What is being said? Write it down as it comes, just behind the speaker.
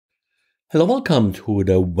Hello, welcome to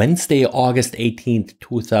the Wednesday, August 18th,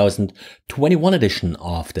 2021 edition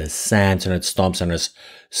of the SANS Internet Storm Center's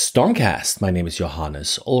Stormcast. My name is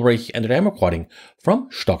Johannes Ulrich and today I'm recording from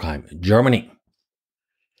Stockholm, Germany.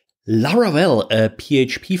 Laravel, a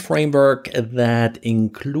PHP framework that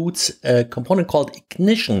includes a component called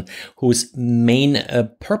Ignition, whose main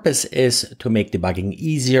purpose is to make debugging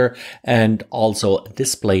easier and also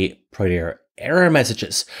display prettier error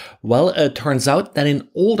messages. Well, it turns out that in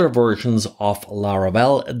older versions of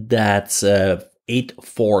Laravel, that's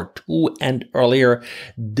 8.4.2 and earlier,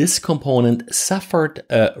 this component suffered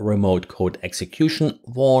a remote code execution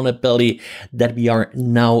vulnerability that we are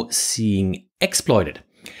now seeing exploited.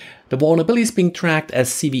 The vulnerability is being tracked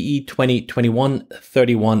as CVE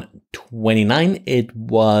 2021-3129. It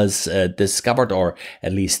was discovered or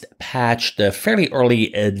at least patched fairly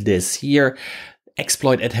early this year.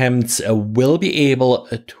 Exploit attempts will be able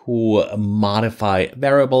to modify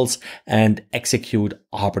variables and execute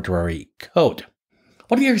arbitrary code.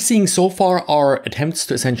 What we are seeing so far are attempts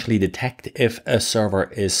to essentially detect if a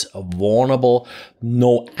server is vulnerable.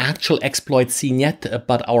 No actual exploits seen yet,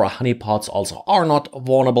 but our honeypots also are not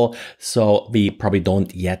vulnerable, so we probably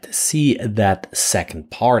don't yet see that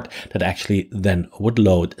second part that actually then would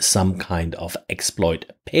load some kind of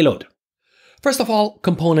exploit payload. First of all,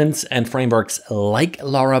 components and frameworks like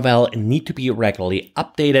Laravel need to be regularly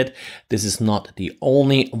updated. This is not the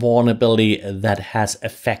only vulnerability that has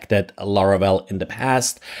affected Laravel in the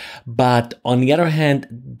past, but on the other hand,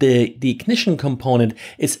 the Ignition component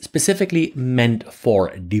is specifically meant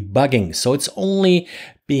for debugging. So it's only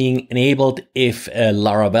being enabled if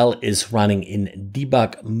Laravel is running in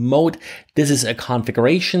debug mode. This is a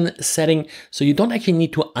configuration setting, so you don't actually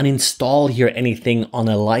need to uninstall here anything on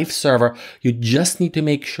a live server. You just need to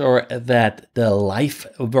make sure that the live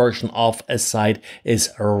version of a site is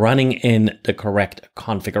running in the correct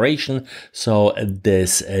configuration, so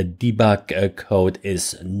this debug code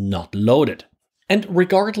is not loaded. And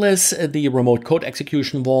regardless the remote code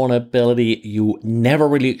execution vulnerability, you never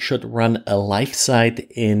really should run a live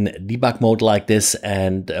site in debug mode like this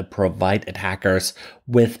and provide attackers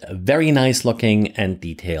with very nice looking and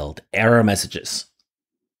detailed error messages.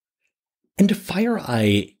 And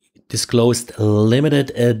FireEye disclosed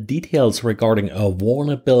limited details regarding a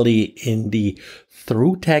vulnerability in the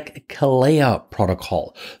ThroughTek Kaley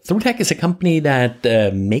protocol. ThroughTek is a company that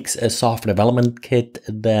makes a software development kit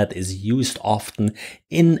that is used often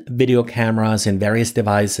in video cameras in various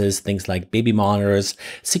devices, things like baby monitors,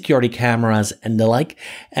 security cameras, and the like.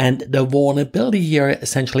 And the vulnerability here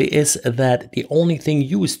essentially is that the only thing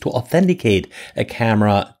used to authenticate a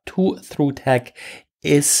camera to ThroughTek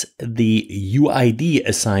is the UID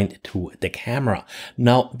assigned to the camera.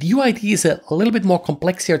 Now, the UID is a little bit more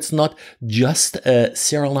complex here. It's not just a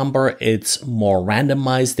serial number. It's more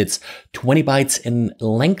randomized. It's 20 bytes in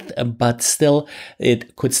length, but still,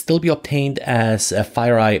 it could still be obtained, as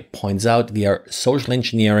FireEye points out, via social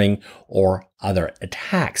engineering or other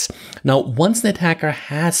attacks. Now, once the attacker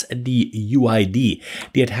has the UID,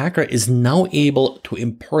 the attacker is now able to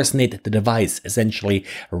impersonate the device, essentially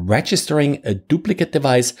registering a duplicate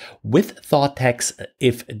device with ThroughTek.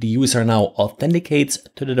 If the user now authenticates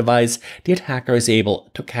to the device, the attacker is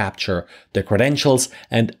able to capture the credentials,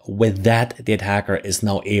 and with that, the attacker is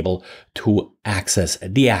now able to access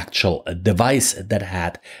the actual device that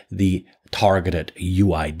had the targeted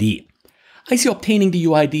UID. I see obtaining the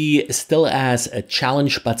UID still as a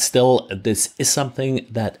challenge, but still this is something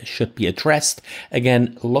that should be addressed.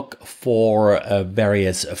 Again, look for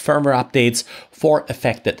various firmware updates for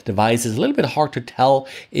affected devices. A little bit hard to tell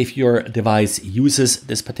if your device uses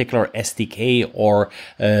this particular SDK or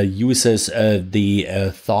uses the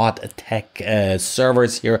ThroughTek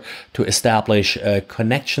servers here to establish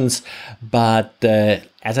connections, but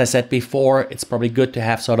as I said before, it's probably good to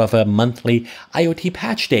have sort of a monthly IoT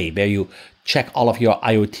patch day where you check all of your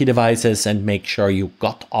IoT devices and make sure you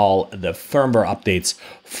got all the firmware updates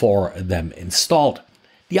for them installed.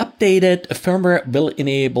 The updated firmware will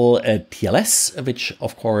enable a TLS, which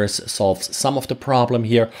of course solves some of the problem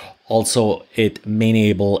here. Also, it may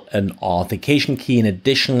enable an authentication key in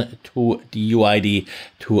addition to the UID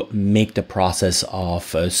to make the process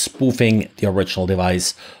of spoofing the original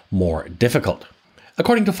device more difficult.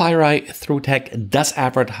 According to FireEye, ThroughTek does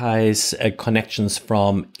advertise connections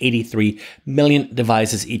from 83 million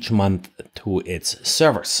devices each month to its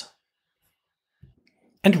servers.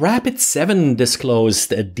 And Rapid7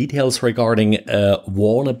 disclosed details regarding a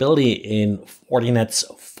vulnerability in Fortinet's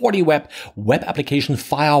FortiWeb web application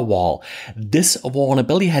firewall. This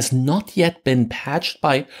vulnerability has not yet been patched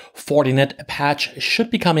by Fortinet. A patch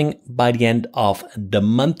should be coming by the end of the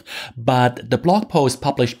month, but the blog post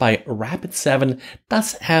published by Rapid7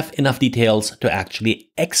 does have enough details to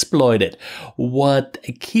actually exploit it. What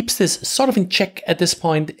keeps this sort of in check at this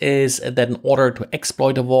point is that in order to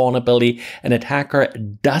exploit a vulnerability, an attacker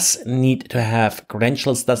does need to have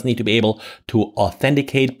credentials, does need to be able to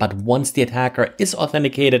authenticate, but once the attacker is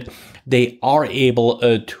authenticated, they are able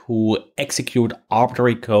to execute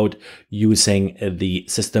arbitrary code using the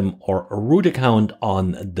system or root account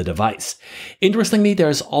on the device. Interestingly,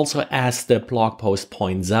 there's also, as the blog post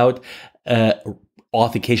points out,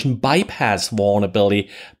 authentication bypass vulnerability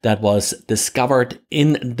that was discovered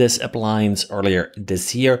in this appliance earlier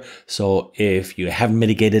this year. So if you haven't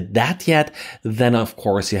mitigated that yet, then of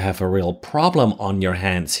course you have a real problem on your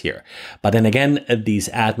hands here. But then again, these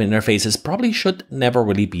admin interfaces probably should never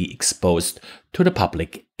really be exposed to the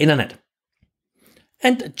public internet.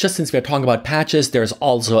 And just since we're talking about patches, there's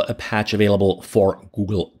also a patch available for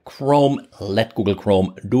Google Chrome. Let Google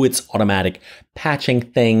Chrome do its automatic patching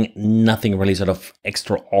thing. Nothing really sort of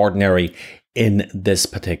extraordinary in this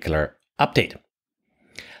particular update.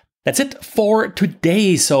 That's it for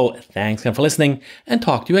today. So thanks again for listening, and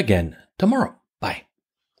talk to you again tomorrow.